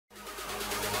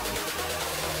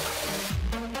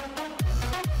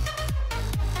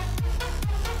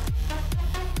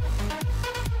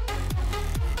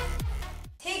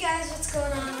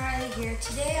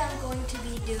Today I'm going to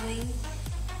be doing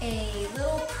a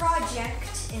little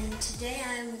project, and today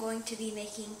I'm going to be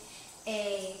making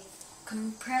a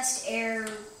compressed air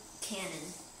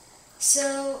cannon.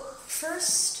 So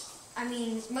first,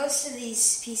 most of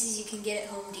these pieces you can get at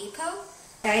Home Depot.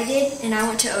 I did, and I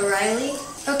went to O'Reilly.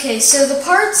 Okay, so the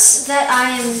parts that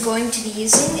I am going to be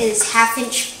using is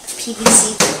 1/2-inch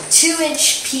PVC,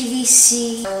 2-inch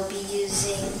PVC. I will be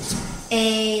using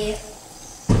a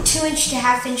 2-inch to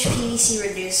 1/2-inch PVC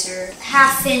reducer,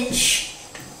 1/2-inch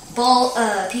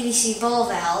PVC ball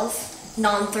valve,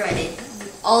 non-threaded.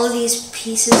 All of these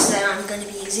pieces that I'm going to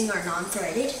be using are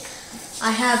non-threaded.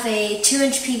 I have a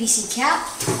 2-inch PVC cap.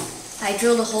 I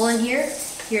drilled a hole in here.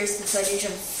 Here's the footage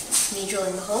of me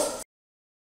drilling the hole.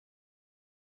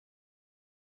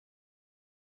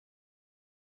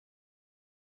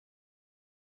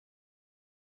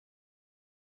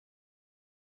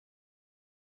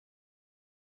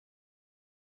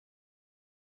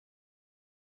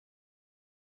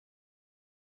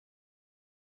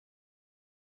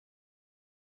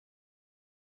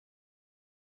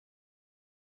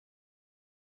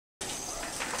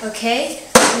 Okay,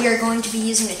 we are going to be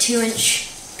using a 2-inch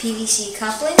PVC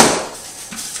coupling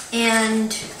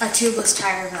and a tubeless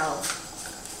tire valve.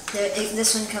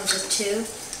 This one comes with 2,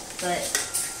 but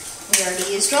we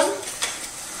already used one.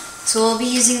 So we'll be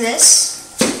using this,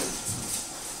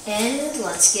 and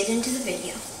let's get into the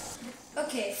video.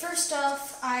 Okay, first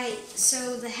off,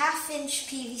 so the 1/2-inch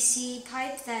PVC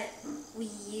pipe that we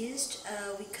used,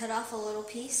 we cut off a little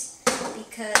piece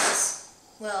because,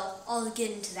 well, I'll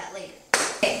get into that later.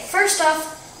 Okay, first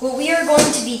off, what we are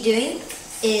going to be doing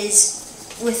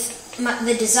is, with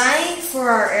the design for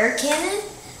our air cannon,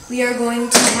 we are going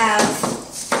to have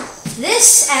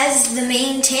this as the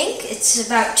main tank. It's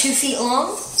about 2 feet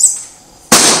long.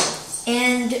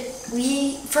 And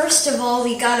first of all,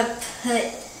 we gotta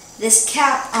put this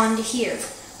cap onto here.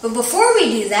 But before we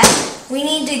do that, we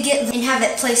need to have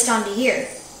it placed onto here.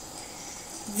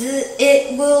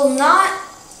 It will not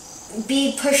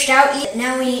be pushed out yet.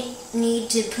 Now we need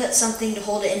to put something to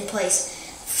hold it in place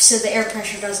so the air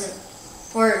pressure doesn't,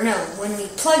 when we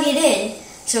plug it in,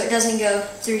 so it doesn't go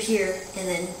through here and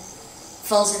then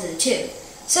falls into the tube.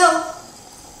 So,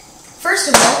 first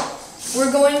of all,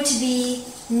 we're going to be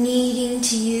needing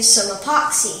to use some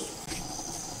epoxy.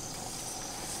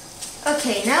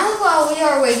 Okay, now while we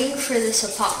are waiting for this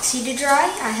epoxy to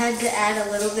dry, I had to add a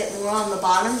little bit more on the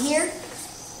bottom here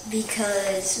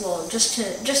because, well, just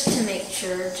to make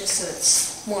sure, just so it's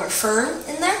more firm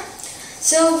in there.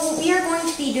 So what we are going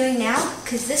to be doing now,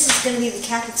 because this is going to be the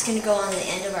cap that's going to go on the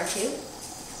end of our tube.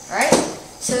 Alright,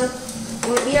 so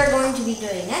what we are going to be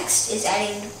doing next is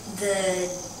adding the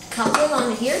coupling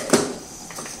onto here,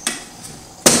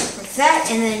 like that,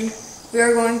 and then we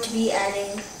are going to be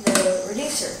adding the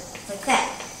reducer, like that.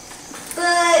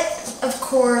 But, of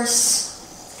course,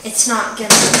 it's not going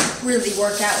to really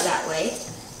work out that way.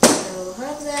 So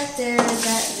have that there,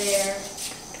 that there.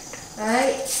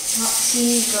 Alright,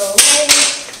 epoxy go away,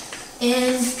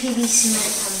 and PVC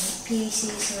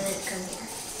cement come here.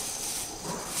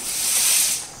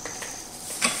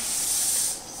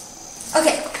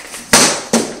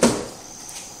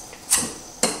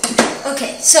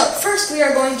 Okay, so first we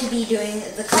are going to be doing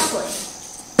the coupling.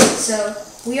 So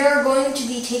we are going to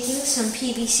be taking some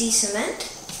PVC cement.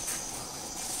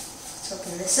 Let's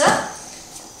open this up.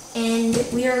 And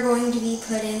we are going to be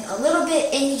putting a little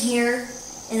bit in here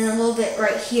and a little bit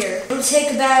right here. It'll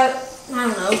take about,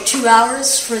 2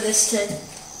 hours for this to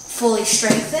fully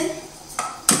strengthen.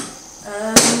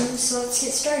 So let's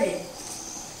get started.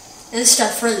 And this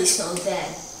stuff really smells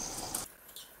bad.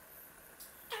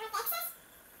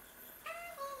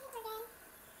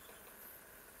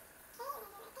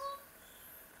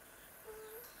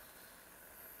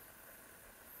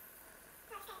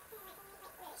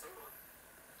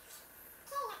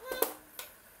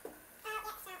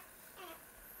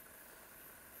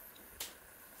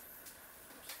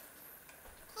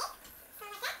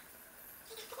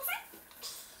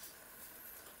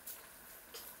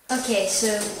 Okay, so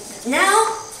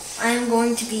now I'm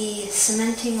going to be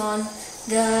cementing on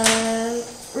the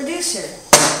reducer.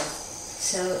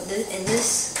 So,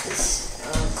 this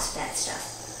is bad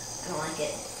stuff. I don't like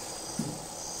it.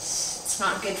 It's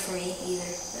not good for me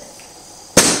either, but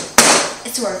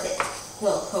it's worth it.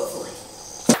 Well, hopefully.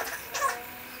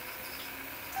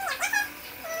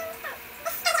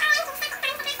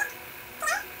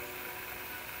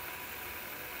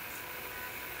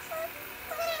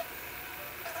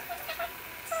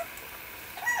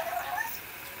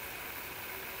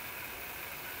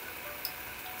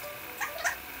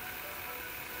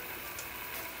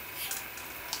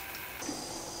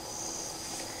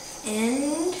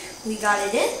 we got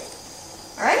it in.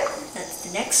 Alright, that's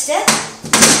the next step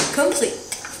complete.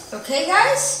 Okay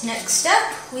guys, next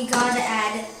step, we gotta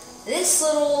add this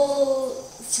little,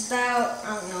 it's about,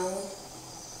 I don't know,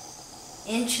 1.5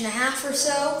 inches or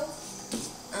so,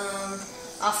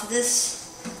 off of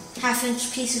this 1/2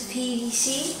 inch piece of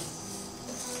PVC.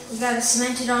 We gotta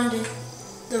cement it onto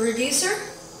the reducer,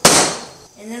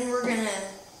 and then we're gonna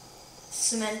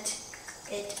cement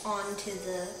it onto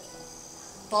the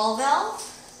ball valve,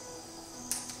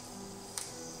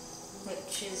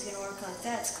 which is going to work like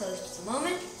that. It's closed at the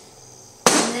moment.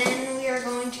 And then we are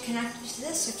going to connect it to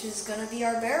this, which is going to be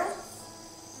our barrel.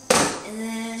 And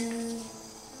then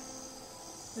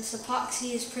this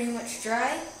epoxy is pretty much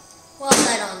dry. Well,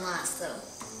 that don't last though.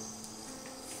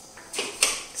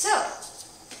 So,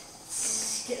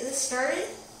 let's get this started.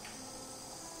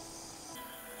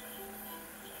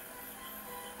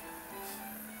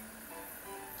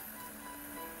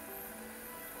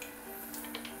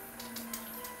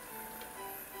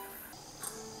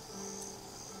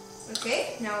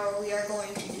 Okay, now we are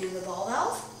going to do the ball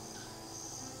valve.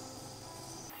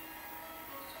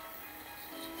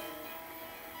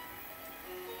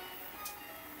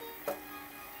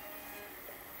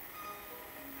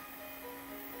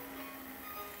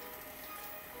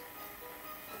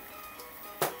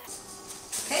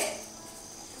 Okay,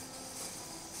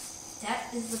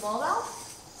 that is the ball valve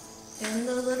and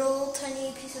the little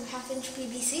tiny piece of 1/2 inch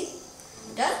PVC.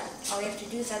 Done. All we have to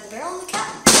do is add the barrel and the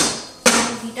cap.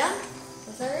 We'll be done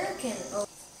with our air cannon. Oh.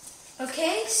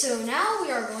 Okay, so now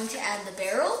we are going to add the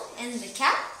barrel and the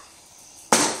cap.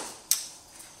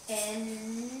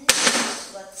 And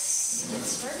let's get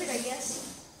started, I guess.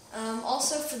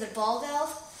 Also for the ball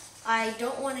valve, I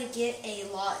don't want to get a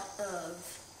lot of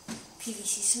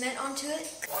PVC cement onto it.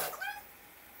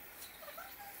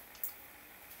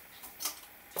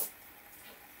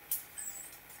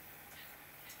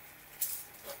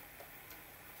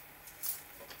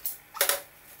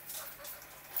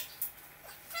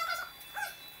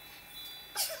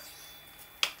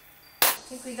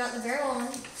 I think we got the barrel on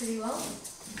pretty well.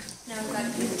 Now we've got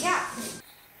to do the cap.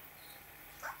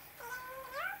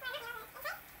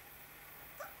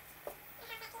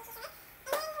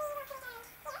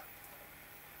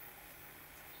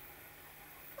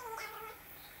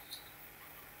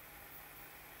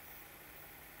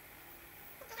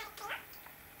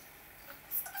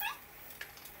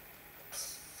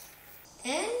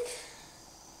 And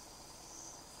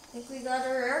I think we got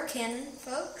our air cannon,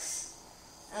 folks.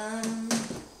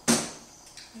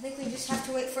 I think we just have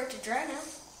to wait for it to dry now.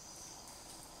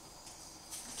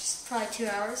 Just probably 2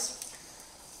 hours.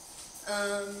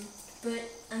 But,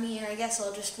 I mean, I guess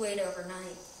I'll just wait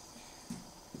overnight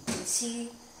and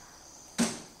see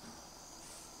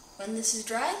when this is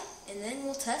dry, and then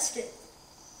we'll test it.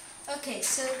 Okay,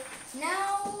 so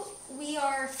now we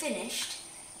are finished.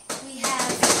 We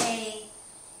have a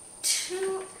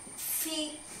 2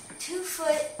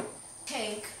 foot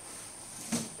tank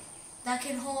that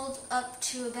can hold up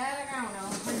to about, I don't know,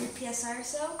 100 psi or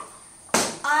so.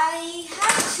 I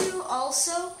had to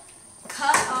also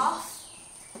cut off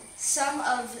some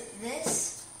of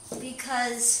this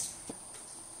because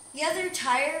the other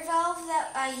tire valve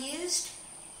that I used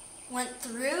went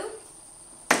through.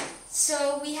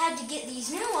 So we had to get these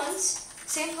new ones,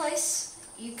 same place.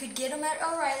 You could get them at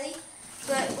O'Reilly,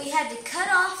 but we had to cut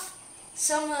off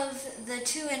some of the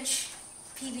 2-inch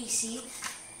PVC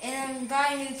and then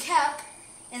buy a new cap,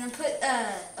 and then put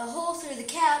a hole through the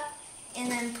cap,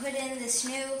 and then put in this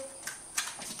new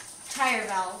tire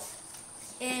valve.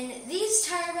 And these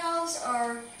tire valves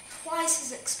are twice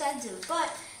as expensive,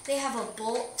 but they have a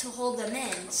bolt to hold them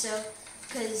in. So,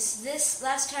 because this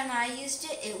last time I used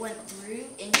it, it went through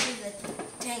into the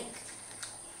tank.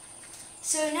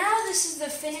 So now this is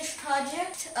the finished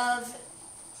project of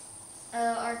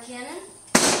our cannon.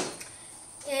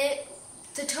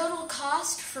 The total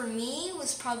cost for me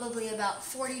was probably about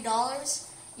 $40.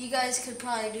 You guys could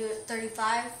probably do it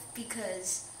 $35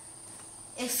 because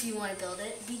if you want to build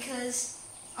it, because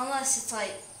unless it's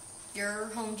like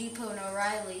your Home Depot and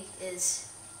O'Reilly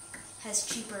has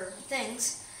cheaper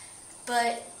things,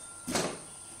 but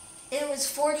it was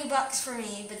 $40 for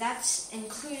me, but that's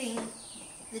including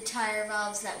the tire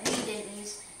valves that we didn't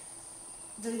use,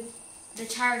 the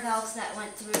tire valves that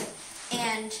went through,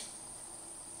 and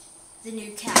the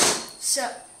new cap,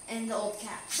 and the old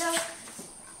cap. So,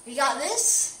 we got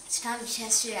this. It's time to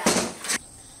test it out.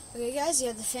 Okay guys, you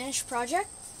have the finished project.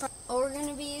 What we're going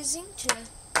to be using to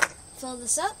fill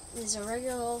this up is a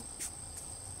regular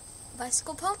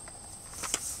bicycle pump.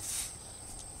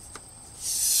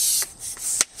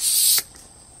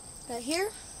 Right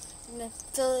here, I'm going to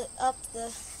fill it up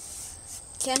the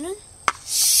cannon.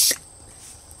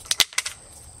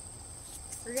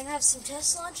 We're gonna have some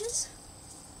test launches.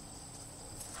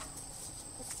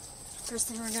 First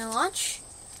thing we're gonna launch,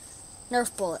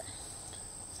 Nerf bullet.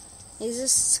 Is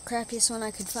this the crappiest one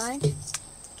I could find?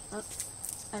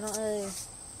 I don't really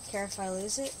care if I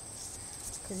lose it,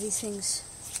 because these things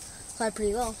fly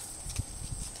pretty well.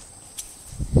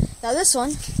 Now this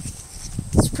one,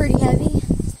 it's pretty heavy.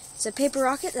 It's a paper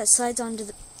rocket that slides onto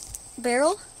the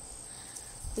barrel.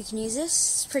 We can use this.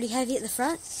 It's pretty heavy at the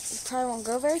front. It probably won't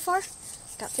go very far.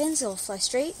 Got fins, it'll fly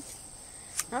straight.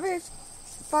 Not very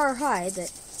far or high,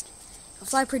 but it'll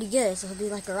fly pretty good, so it'll be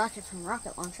like a rocket from a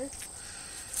rocket launcher.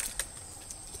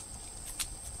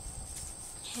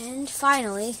 And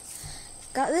finally,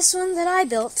 got this one that I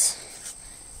built.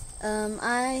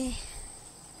 I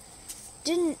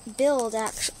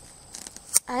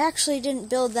actually didn't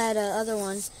build that other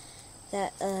one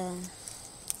that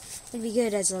would be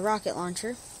good as a rocket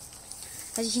launcher.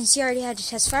 As you can see, I already had to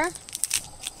test fire.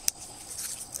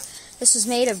 This was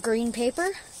made of green paper,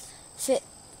 fit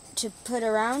to put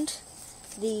around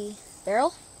the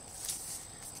barrel.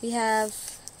 We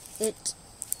have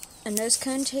a nose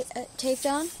cone taped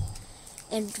on,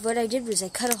 and what I did was I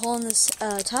cut a hole in this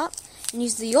top and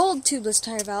used the old tubeless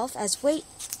tire valve as weight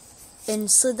and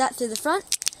slid that through the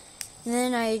front, and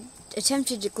then I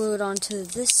attempted to glue it onto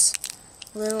this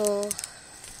little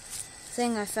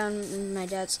thing I found in my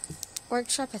dad's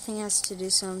workshop. I think it has to do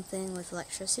something with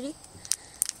electricity.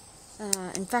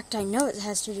 In fact, I know it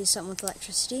has to do something with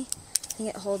electricity. I think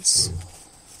it holds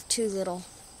two little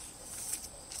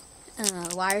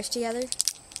wires together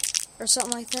or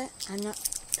something like that. I'm not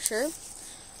sure,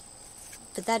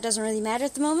 but that doesn't really matter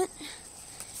at the moment.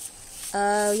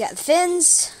 We got the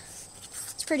fins.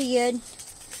 It's pretty good.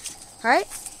 Alright,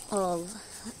 well,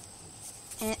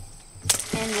 and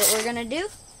what we're going to do,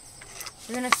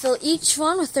 we're going to fill each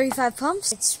one with 35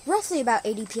 pumps. It's roughly about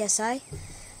 80 psi.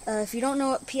 If you don't know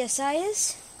what psi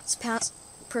is, it's pounds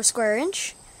per square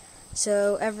inch.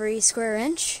 So every square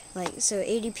inch, so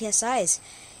 80 psi is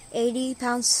 80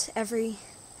 pounds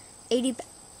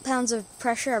of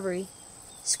pressure every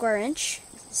square inch.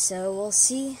 So we'll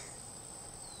see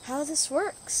how this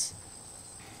works.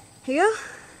 Here you go.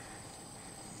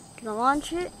 Gonna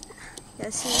launch it. You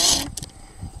guys see that?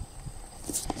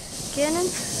 Cannon.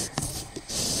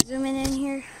 Zooming in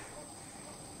here.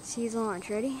 See the launch.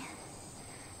 Ready?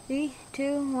 3,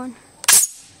 2, 1.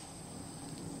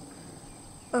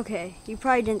 Okay, you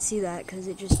probably didn't see that because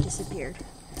it just disappeared.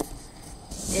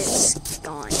 It's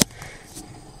gone.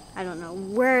 I don't know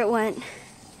where it went.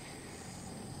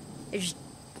 It just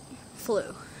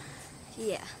flew.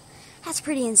 Yeah, that's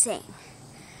pretty insane.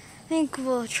 I think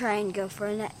we'll try and go for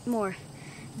a more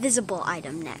visible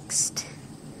item next,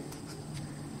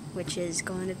 which is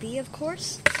going to be, of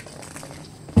course,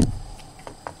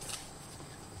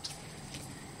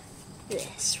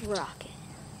 this rocket.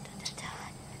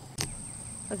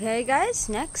 Okay, guys,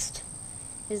 next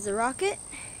is the rocket.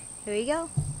 Here we go.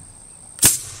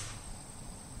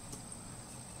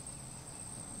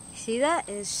 See that?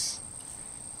 It's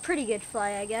pretty good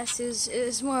fly, I guess. It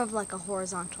was more of like a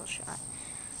horizontal shot.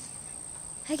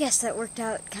 I guess that worked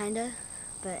out kinda,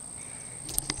 but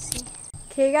let's see.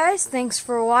 Okay, guys, thanks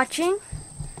for watching.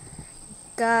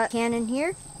 Got cannon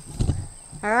here.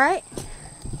 Alright.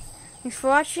 Thanks for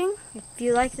watching. If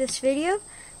you like this video,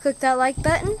 click that like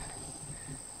button.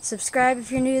 Subscribe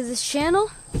if you're new to this channel.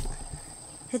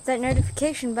 Hit that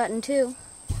notification button too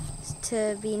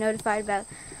to be notified about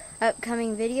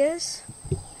upcoming videos.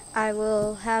 I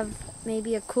will have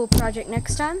maybe a cool project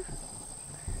next time.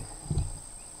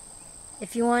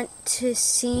 If you want to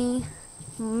see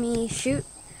me shoot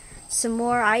some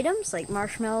more items like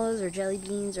marshmallows or jelly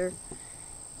beans or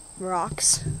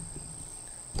rocks,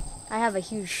 I have a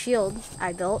huge shield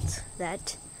I built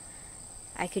that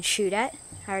I could shoot at.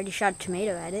 I already shot a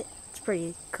tomato at it. It's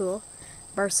pretty cool.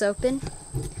 Bursts open.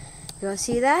 You want to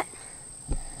see that?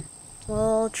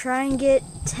 We'll try and get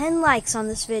 10 likes on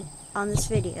this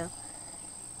video,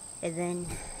 and then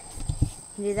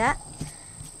do that.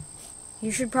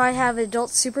 You should probably have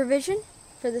adult supervision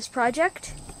for this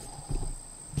project.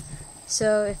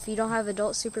 So if you don't have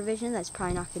adult supervision, that's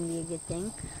probably not going to be a good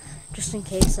thing. Just in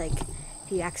case, like, if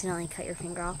you accidentally cut your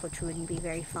finger off, which wouldn't be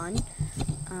very fun.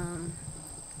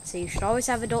 So you should always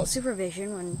have adult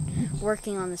supervision when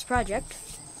working on this project.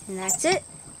 And that's it.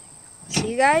 See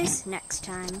you guys next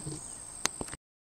time.